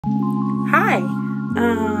Hi,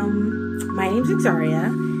 my name's Xaria,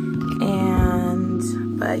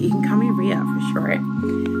 but you can call me Rhea for short.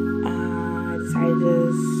 I decided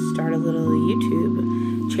to start a little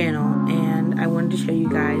YouTube channel, and I wanted to show you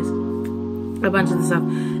guys a bunch of the stuff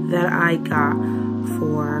that I got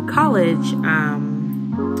for college.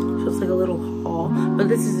 So it's like a little haul, but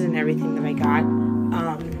this isn't everything that I got.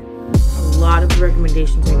 A lot of the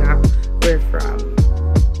recommendations I got were from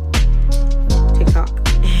TikTok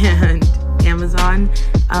and Amazon.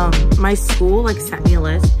 My school sent me a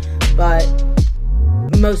list, but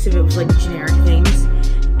most of it was generic things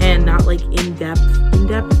and not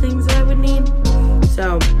in-depth things that I would need.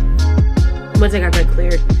 So once I got that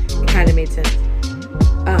cleared, it kind of made sense.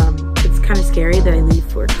 It's kind of scary that I leave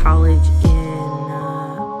for college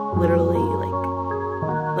in literally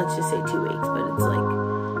let's just say 2 weeks, but it's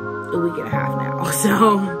a week and a half now.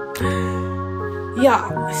 So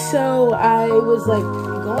yeah, so I was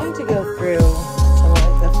going to go through some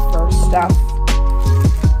of the first stuff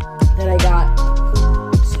that I got.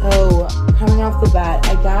 So coming off the bat,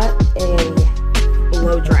 I got a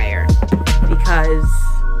blow dryer because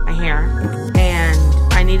my hair, and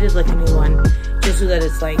I needed a new one just so that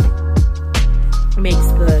it's makes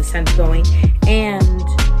the scent going, and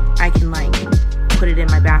I can put it in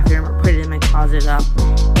my bathroom or put it in my closet up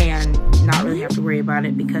and not really have to worry about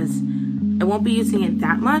it, because I won't be using it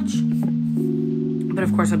that much, but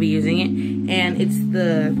of course I'll be using it. And it's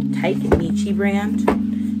the Tyke Michi brand,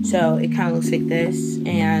 so it kind of looks like this,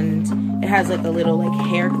 and it has a little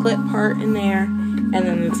hair clip part in there, and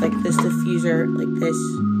then it's this diffuser like this,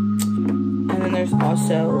 and then there's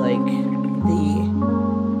also the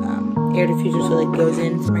air diffuser, so it goes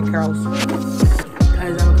in for my curls,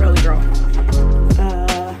 because I'm a curly girl.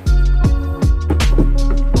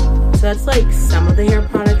 So that's some of the hair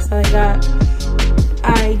products that I got.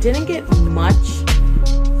 I didn't get much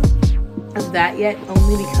of that yet,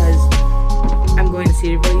 only because I'm going to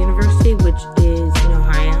Cedarville University, which is in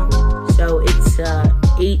Ohio. So it's a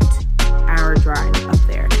 8-hour drive up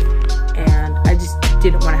there, and I just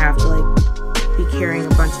didn't want to have to be carrying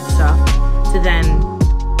a bunch of stuff. So then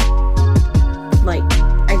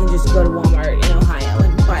I can just go to Walmart in Ohio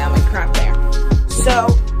and buy all my crap there. So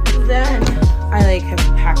then I have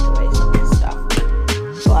packed away some of this stuff,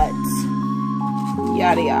 but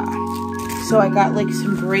yada yada. So I got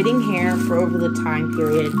some braiding hair for over the time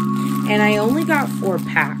period, and I only got 4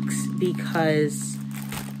 packs because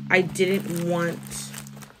I didn't want,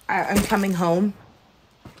 I'm coming home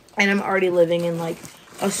and I'm already living in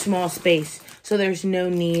a small space, so there's no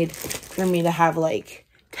need for me to have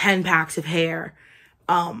 10 packs of hair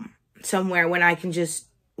somewhere, when I can just,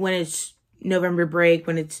 when it's November break,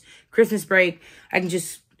 when it's Christmas break, I can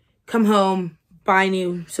just come home, buy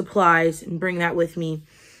new supplies, and bring that with me,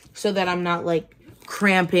 so that I'm not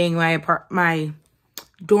cramping my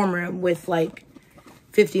dorm room with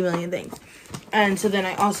 50 million things. And so then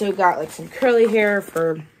I also got some curly hair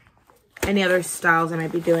for any other styles I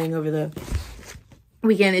might be doing over the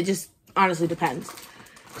weekend. It just honestly depends.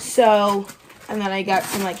 So, and then I got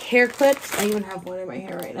some hair clips. I even have one in my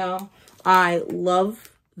hair right now. I love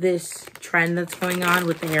this trend that's going on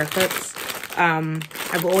with the hair clips.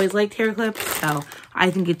 I've always liked hair clips, so I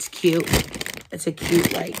think it's cute. It's a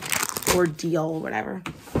cute ordeal or whatever.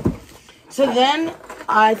 So then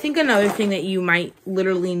I think another thing that you might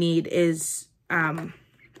literally need is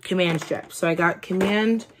command strips. So I got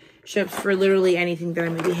command strips for literally anything that I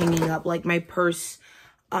may be hanging up, my purse,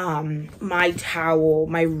 my towel,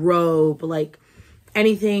 my robe,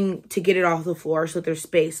 anything to get it off the floor so there's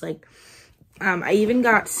space. I even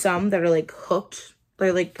got some that are hooked.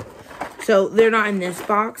 They're so they're not in this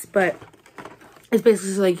box, but it's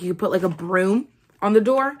basically you put a broom on the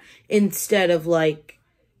door instead of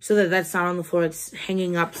so that that's not on the floor, it's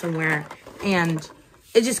hanging up somewhere, and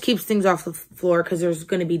it just keeps things off the floor, because there's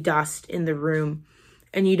going to be dust in the room,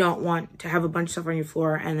 and you don't want to have a bunch of stuff on your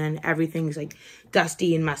floor and then everything's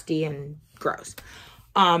dusty and musty and gross.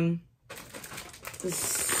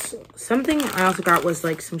 Something I also got was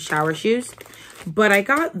some shower shoes, but I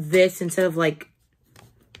got this instead of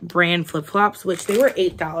brand flip-flops, which they were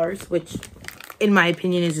 $8, which in my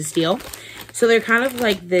opinion is a steal. So they're kind of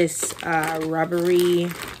this rubbery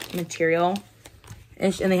material,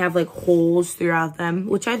 and they have holes throughout them,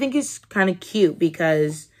 which I think is kind of cute,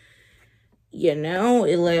 because it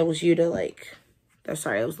allows you to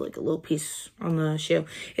sorry, it was a little piece on the shoe.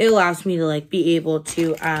 It allows me to be able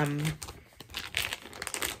to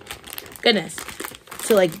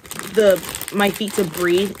my feet to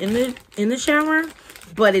breathe in the shower,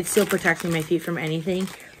 but it's still protecting my feet from anything.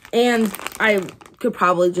 And I could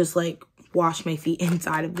probably just wash my feet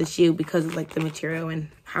inside of the shoe because of the material and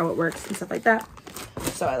how it works and stuff like that.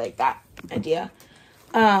 So I like that idea.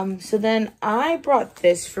 So then I brought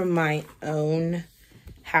this from my own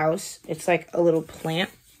house. It's like a little plant,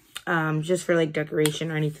 just for like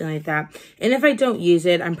decoration or anything like that. And if I don't use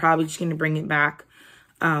it, I'm probably just going to bring it back,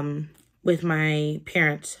 with my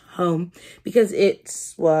parents' home, because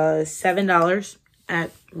it was $7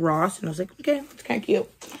 at Ross. And I was like, okay, it's kind of cute.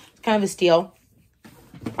 It's kind of a steal.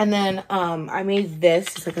 And then, I made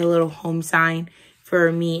this. It's like a little home sign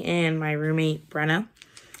for me and my roommate, Brenna.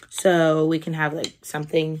 So we can have like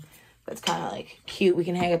something that's kind of like cute. We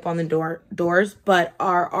can hang up on the doors. But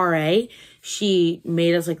our RA, she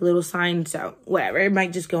made us like little signs. So whatever. It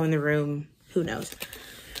might just go in the room. Who knows?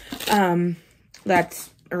 That's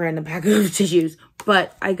a random pack of tissues.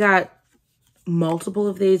 But I got multiple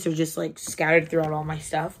of these. They're just like scattered throughout all my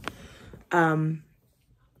stuff.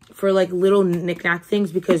 For like little knick-knack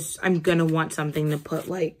things, because I'm gonna want something to put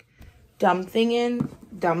like dumb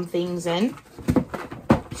things in.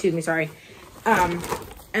 Excuse me, sorry. And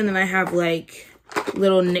then I have like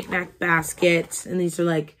little knick-knack baskets, and these are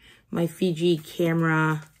like my Fiji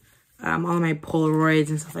camera, all my Polaroids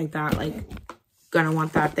and stuff like that. Like, gonna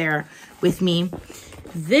want that there with me.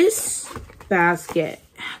 This basket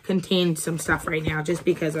contains some stuff right now, just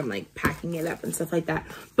because I'm like packing it up and stuff like that.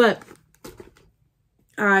 But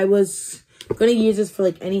I was going to use this for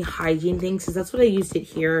like any hygiene things, because that's what I used it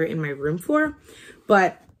here in my room for.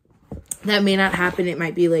 But that may not happen. It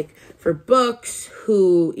might be like for books,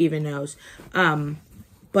 who even knows.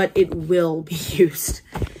 But it will be used.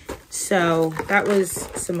 So that was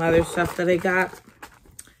some other stuff that I got,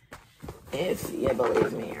 if you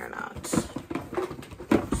believe me or not.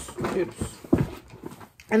 Oops.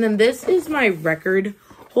 And then this is my record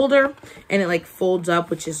holder, and it like folds up,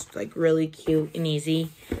 which is like really cute and easy.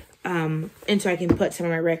 And so I can put some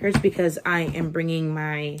of my records, because I am bringing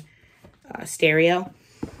my stereo.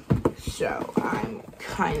 So I'm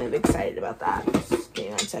kind of excited about that. Just give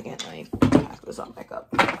me 1 second. Let me pack this on back up,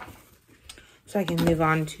 so I can move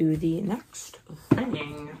on to the next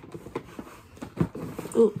thing.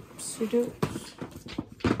 Oops.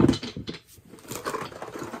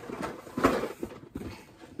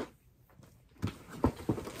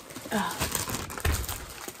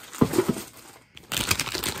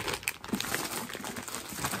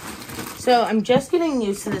 So I'm just getting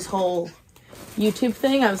used to this whole YouTube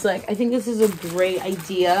thing. I was like, I think this is a great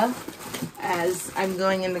idea as I'm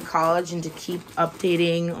going into college, and to keep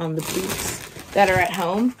updating on the peeps that are at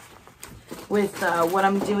home with what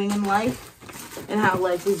I'm doing in life and how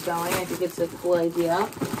life is going. I think it's a cool idea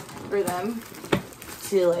for them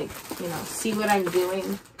to, like, you know, see what I'm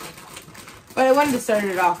doing. But I wanted to start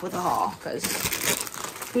it off with a haul, because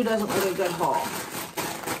who doesn't like a good haul?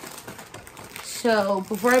 So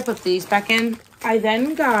before I put these back in, I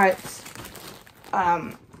then got,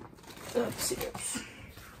 oops.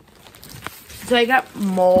 So I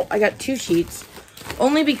got 2 sheets,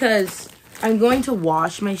 only because I'm going to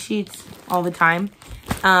wash my sheets all the time.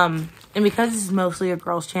 And because this is mostly a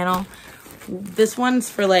girls channel, this one's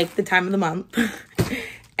for like the time of the month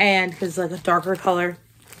and because it's like a darker color,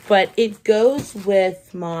 but it goes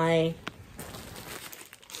with my,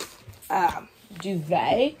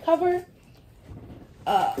 duvet cover.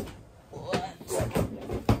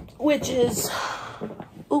 Which is,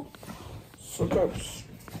 oop, so gross.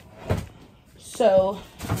 So,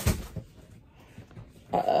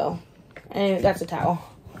 anyway, that's a towel.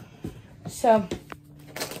 So,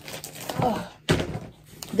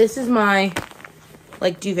 this is my,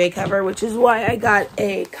 like, duvet cover, which is why I got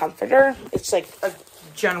a comforter. It's like a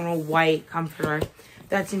general white comforter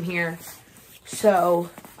that's in here. So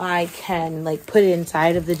I can like put it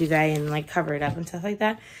inside of the duvet and like cover it up and stuff like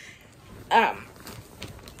that.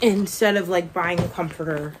 Instead of like buying a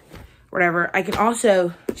comforter, whatever, I can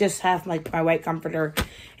also just have like my white comforter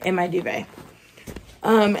in my duvet.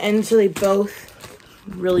 And so they both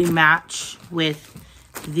really match with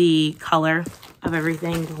the color of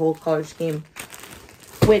everything, the whole color scheme,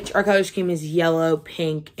 which our color scheme is yellow,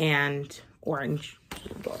 pink, and orange.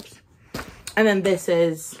 And then this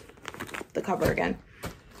is the cover again.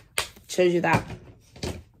 Shows you that.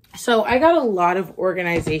 So I got a lot of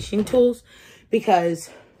organization tools because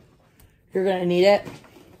you're gonna need it.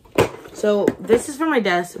 So this is for my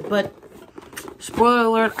desk, but spoiler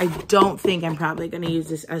alert, I don't think I'm probably gonna use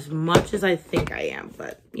this as much as I think I am,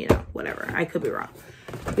 but you know, whatever. I could be wrong.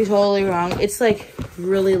 Be totally wrong. It's like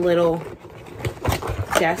really little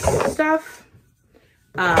desk stuff.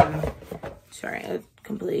 Sorry, it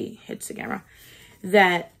completely hits the camera.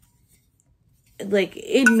 That like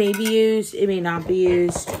it may be used, it may not be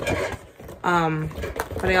used.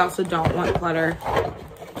 But I also don't want clutter.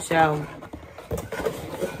 So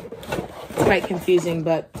quite confusing,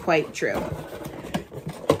 but quite true.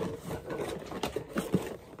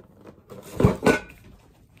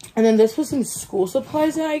 And then this was some school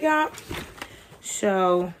supplies that I got.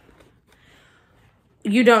 So,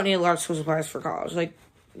 you don't need a lot of school supplies for college. Like,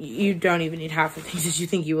 you don't even need half the things that you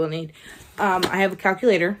think you will need. I have a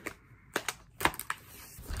calculator.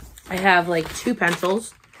 I have, like, 2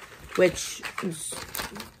 pencils, which is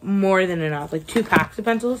more than enough. Like, 2 packs of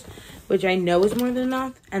pencils, which I know is more than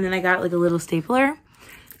enough. And then I got, like, a little stapler.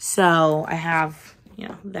 So, I have, you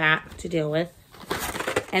know, that to deal with.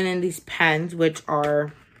 And then these pens, which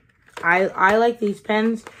are... I like these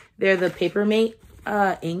pens. They're the Papermate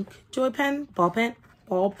ink joy pen, ballpoint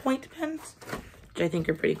pens, which I think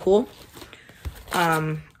are pretty cool.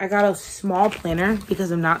 I got a small planner because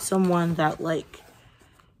I'm not someone that like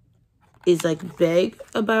is like big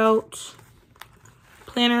about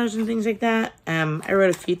planners and things like that. I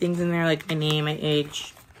wrote a few things in there like my name, my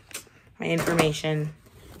age, my information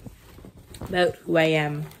about who I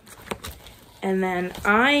am. And then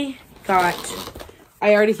I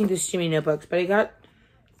already think this is too many notebooks, but I got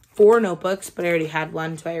 4 notebooks, but I already had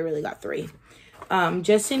 1, so I really got 3.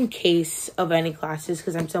 Just in case of any classes,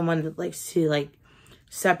 because I'm someone that likes to, like,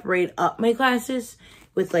 separate up my classes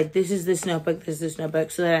with, like, this is this notebook, this is this notebook,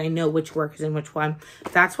 so that I know which work is in which one.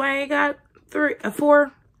 That's why I got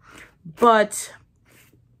 4. But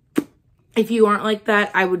if you aren't like that,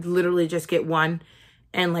 I would literally just get 1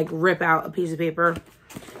 and, like, rip out a piece of paper.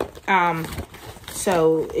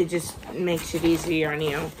 So it just makes it easier on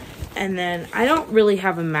you. And then I don't really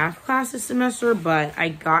have a math class this semester, but I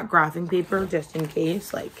got graphing paper just in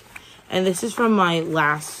case. Like, and this is from my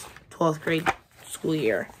last 12th grade school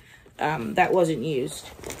year. That wasn't used.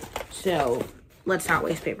 So let's not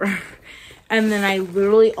waste paper. And then I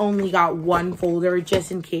literally only got 1 folder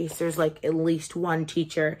just in case there's like at least 1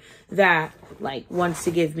 teacher that like wants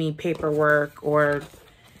to give me paperwork or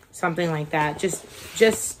something like that.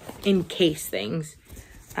 Just in case things.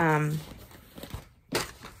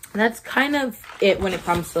 That's kind of it when it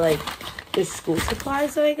comes to like the school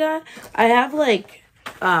supplies that I got. I have like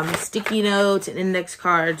sticky notes and index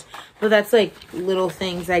cards, but that's like little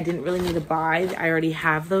things I didn't really need to buy. I already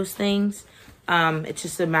have those things. It's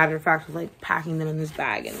just a matter of fact of like packing them in this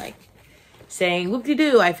bag and like saying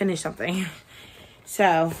whoop-de-doo, I finished something.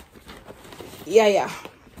 So yeah.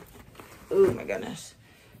 Oh my goodness.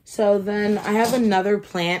 So then I have another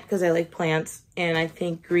plant because I like plants, and I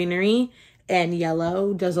think greenery and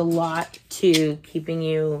yellow does a lot to keeping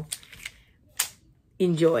you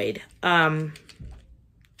enjoyed. So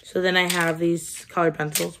then I have these colored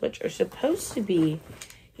pencils, which are supposed to be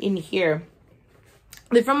in here.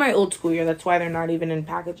 They're from my old school year. That's why they're not even in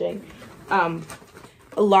packaging. A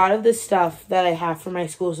lot of the stuff that I have for my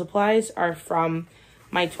school supplies are from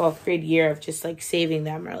my 12th grade year of just like saving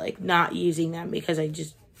them or like not using them because I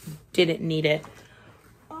just didn't need it.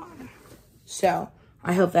 So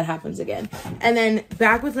I hope that happens again. And then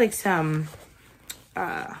back with like some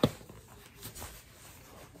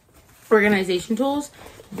organization tools.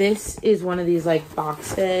 This is one of these like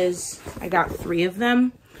boxes. I got 3 of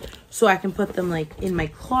them so I can put them like in my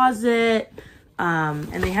closet.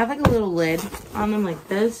 And they have like a little lid on them like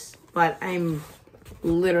this, but I'm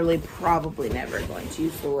literally probably never going to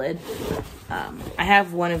use the lid. I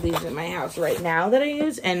have one of these in my house right now that I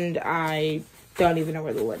use, and I don't even know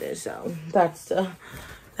where the lid is. So that's to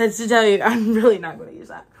tell you, I'm really not going to use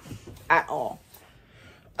that at all.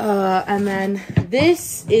 And then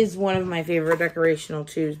this is one of my favorite decorational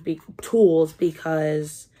tools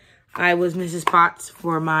because I was Mrs. Potts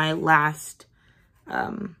for my last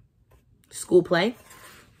school play,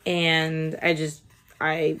 and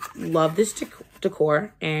I love this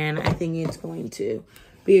decor, and I think it's going to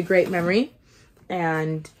be a great memory.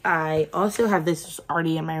 And I also have this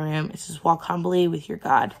already in my room. This is Walk Humbly with Your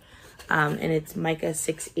God, and it's Micah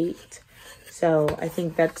 6:8. So I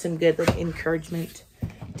think that's some good like encouragement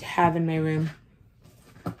to have in my room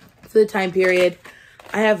for the time period.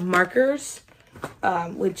 I have markers,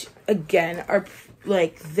 which again are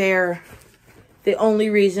like they're the only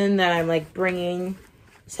reason that I'm like bringing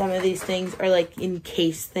some of these things are like in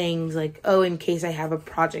case things, like, oh, in case I have a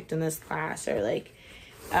project in this class, or like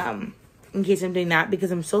in case I'm doing that, because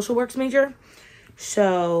I'm a social works major.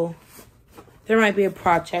 So there might be a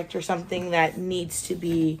project or something that needs to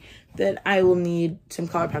be, that I will need some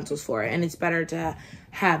colored pencils for it, and it's better to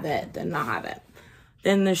have it than not have it.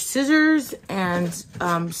 Then there's scissors and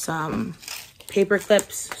some paper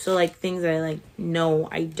clips, so like things that I like no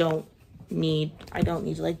I don't need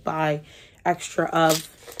to like buy extra of.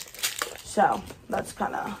 So that's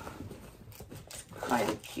kind of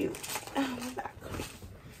cute. Oh, my back.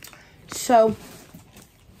 So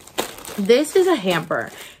This is a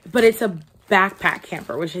hamper, but it's a backpack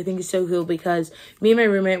hamper, which I think is so cool because me and my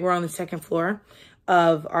roommate were on the second floor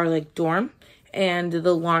of our like dorm, and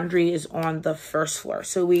the laundry is on the first floor.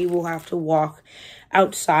 So we will have to walk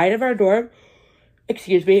outside of our dorm,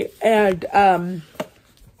 excuse me, and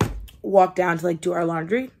walk down to like do our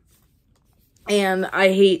laundry. And I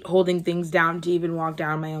hate holding things down to even walk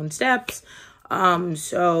down my own steps.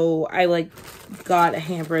 So I like got a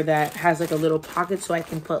hamper that has like a little pocket so I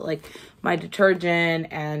can put like my detergent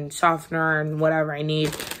and softener and whatever I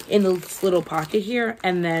need in this little pocket here.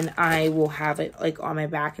 And then I will have it like on my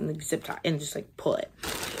back and the zip tie and just like pull it.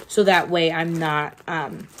 So that way I'm not,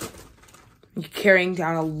 carrying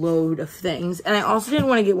down a load of things. And I also didn't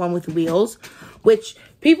want to get one with wheels, which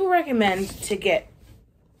people recommend to get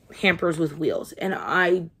hampers with wheels. And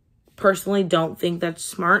I personally don't think that's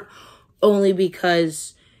smart, only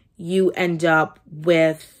because you end up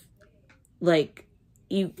with like,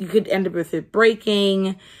 you could end up with it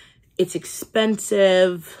breaking. It's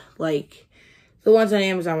expensive. Like the ones on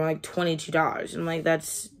Amazon were like $22. And I'm like,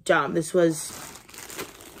 that's dumb. This was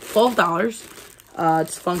 $12.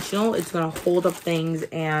 It's functional. It's going to hold up things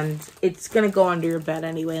and it's going to go under your bed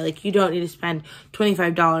anyway. Like you don't need to spend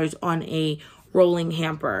 $25 on a rolling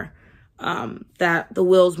hamper. That the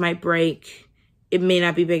wheels might break. It may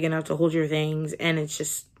not be big enough to hold your things. And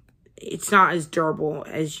it's not as durable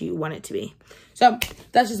as you want it to be. So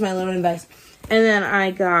that's just my little advice. And then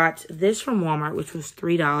I got this from Walmart, which was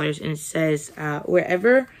 $3. And it says,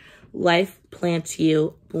 wherever life plants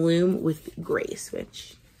you, bloom with grace.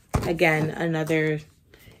 Which, again, another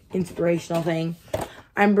inspirational thing.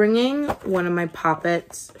 I'm bringing one of my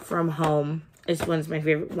poppets from home. This one's my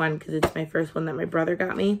favorite one because it's my first one that my brother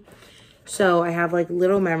got me. So I have like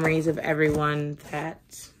little memories of everyone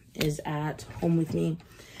that is at home with me.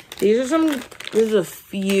 These are a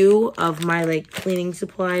few of my like cleaning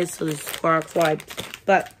supplies. So there's Clorox wipes,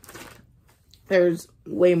 but there's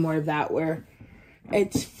way more of that where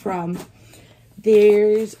it's from.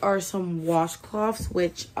 These are some washcloths,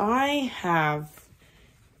 which I have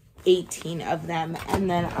 18 of them. And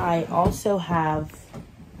then I also have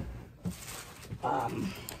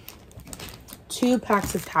 2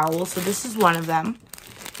 packs of towels. So this is one of them.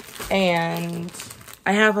 And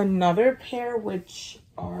I have another pair, which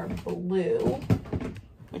are blue,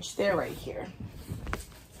 which they're right here.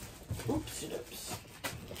 Oops.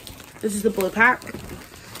 This is the blue pack.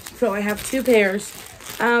 So I have 2 pairs.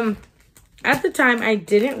 At the time, I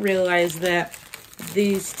didn't realize that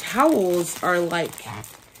these towels are like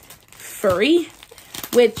furry,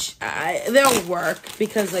 which they'll work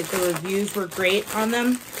because like the reviews were great on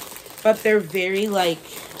them, but they're very like,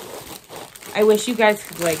 I wish you guys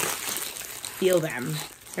could like feel them.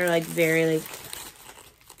 They're like very like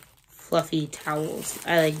fluffy towels.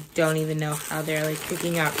 I like don't even know how they're like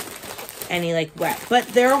picking up any like wet, but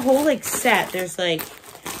they're a whole like set. There's like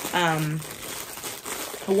a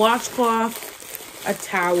washcloth, a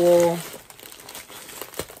towel,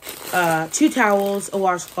 2 towels, a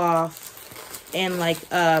washcloth, and like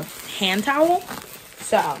a hand towel.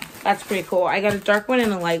 So that's pretty cool. I got a dark one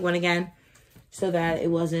and a light one again, so that it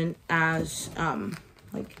wasn't as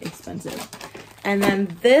like expensive. And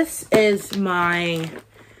then this is my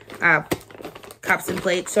cups and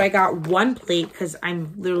plates. So I got 1 plate because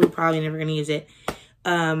I'm literally probably never gonna use it.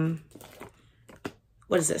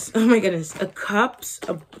 What is this? Oh my goodness.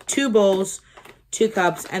 2 bowls, 2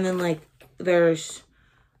 cups, and then like there's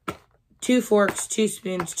 2 forks, 2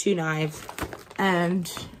 spoons, 2 knives.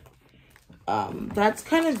 And that's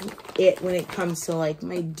kind of it when it comes to like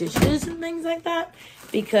my dishes and things like that,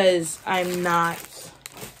 because I'm not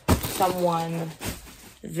someone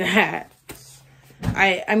that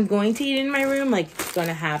I'm going to eat in my room. Like it's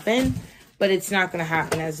gonna happen, but it's not gonna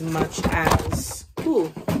happen as much as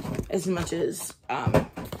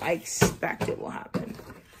I expect it will happen.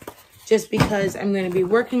 Just because I'm going to be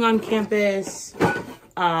working on campus,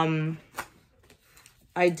 I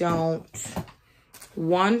don't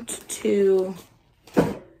want to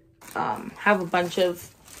have a bunch of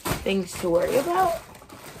things to worry about.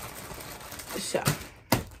 So,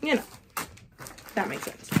 you know, that makes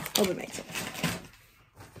sense. Hope it makes sense.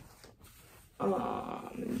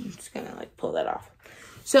 I'm just gonna like pull that off.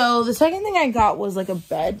 So the second thing I got was like a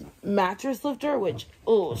bed mattress lifter, which,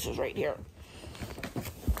 oh, this is right here.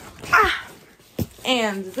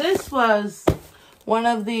 And this was one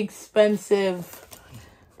of the expensive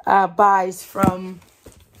buys from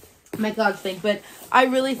my college thing, but I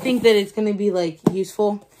really think that it's going to be like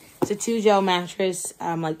useful. It's a 2-gel mattress,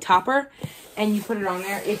 like topper, and you put it on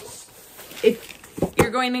there. If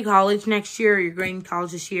you're going to college next year, or you're going to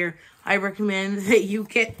college this year, I recommend that you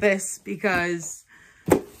get this because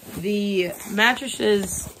the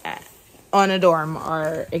mattresses on a dorm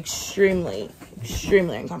are extremely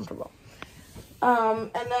uncomfortable.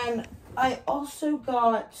 And then I also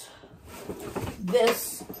got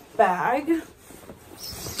this bag,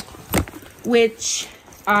 which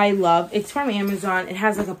I love. It's from Amazon. It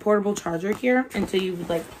has like a portable charger here, and so you would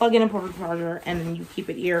like plug in a portable charger and then you keep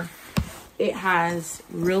it here. It has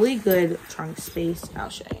really good trunk space. I'll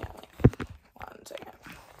show you. One second.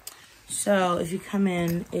 So if you come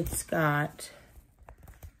in, it's got,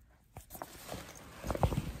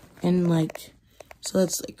 and like, so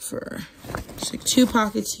that's like for, it's like 2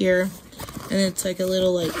 pockets here, and it's like a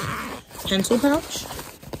little like pencil pouch,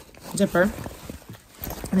 zipper,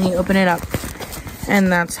 and then you open it up,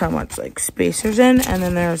 and that's how much like space there's in. And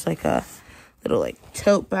then there's like a little like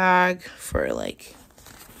tote bag for like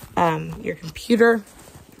your computer,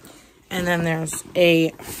 and then there's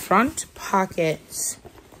a front pocket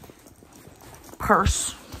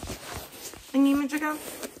purse thingy-majigga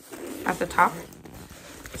at the top.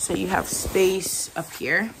 So you have space up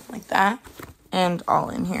here like that, and all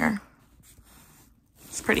in here.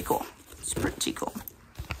 It's pretty cool. It's pretty cool.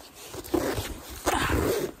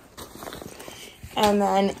 And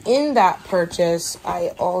then in that purchase, I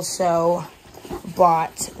also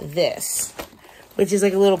bought this, which is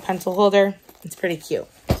like a little pencil holder. It's pretty cute.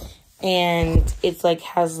 And it's like,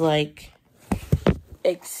 has like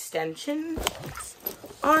extensions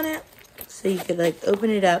on it. So you could like open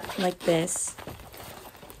it up like this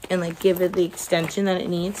and like give it the extension that it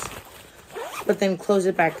needs, but then close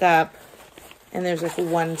it back up, and there's like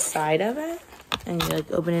one side of it, and you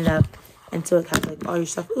like open it up, and so it has like all your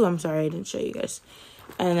stuff. Ooh, I'm sorry, I didn't show you guys.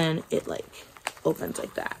 And then it like opens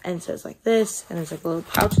like that, and so it's like this, and there's like a little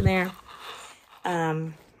pouch in there.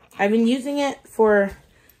 I've been using it for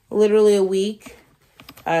literally a week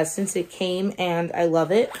since it came, and I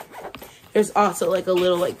love it. There's also like a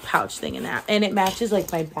little like pouch thing in that, and it matches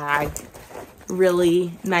like my bag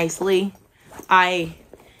really nicely, I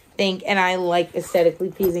think, and I like aesthetically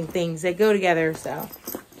pleasing things that go together, so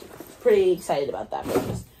pretty excited about that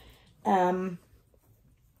purchase. And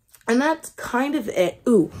that's kind of it.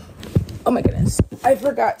 Ooh, oh my goodness, I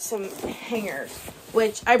forgot some hangers,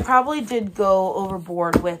 which I probably did go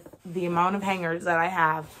overboard with the amount of hangers that I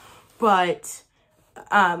have, but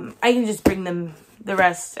I can just bring them, the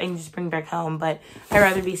rest I can just bring back home, but I'd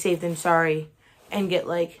rather be safe than sorry and get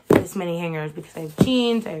like this many hangers, because I have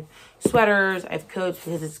jeans, I have sweaters, I have coats,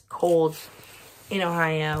 because it's cold in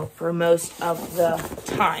Ohio for most of the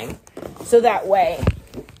time. So that way,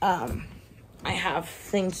 I have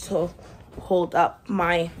things to hold up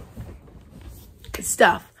my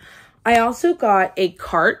stuff. I also got a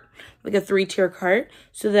cart, like a 3-tier cart,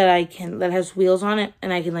 so that I can, that has wheels on it,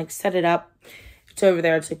 and I can like set it up. It's over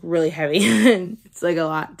there, it's like really heavy. It's like a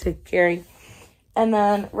lot to carry. And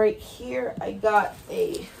then right here, I got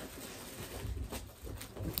a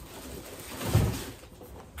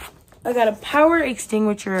power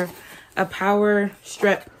extinguisher, a power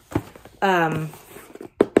strip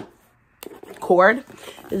cord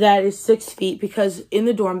that is 6 feet, because in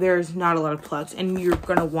the dorm there's not a lot of plugs, and you're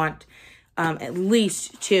gonna want at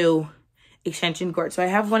least 2 extension cords. So I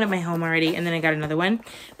have one at my home already, and then I got another one,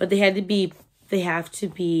 but they have to be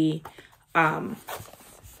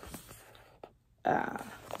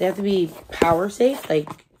power safe, like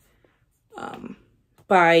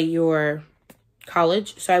by your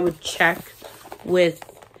college. So I would check with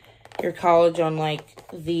your college on like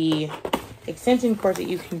the extension cord that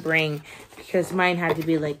you can bring, because mine had to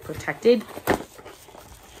be like protected.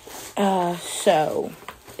 So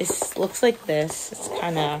it looks like this. It's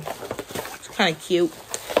kind of cute.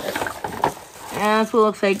 And that's what it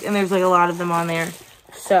looks like, and there's like a lot of them on there.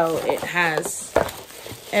 So it has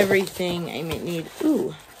everything I might need.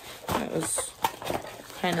 Ooh, that was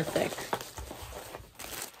kind of thick.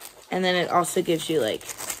 And then it also gives you like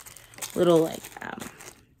little like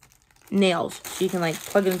nails, so you can like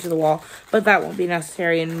plug it into the wall, but that won't be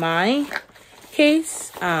necessary in my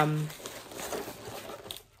case. I'm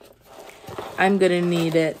gonna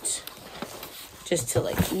need it just to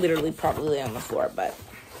like literally probably lay on the floor, but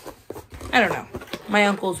I don't know. My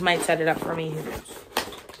uncles might set it up for me, who knows.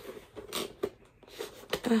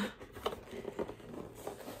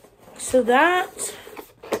 So that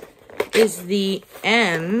is the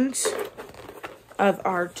end of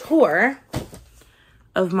our tour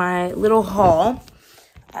of my little haul.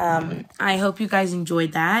 I hope you guys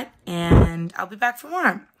enjoyed that, and I'll be back for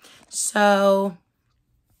more. So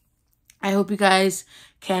I hope you guys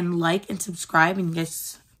can like and subscribe, and you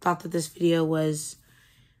guys thought that this video was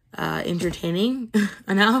entertaining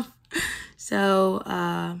enough. So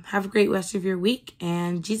have a great rest of your week,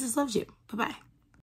 and Jesus loves you. Bye-bye.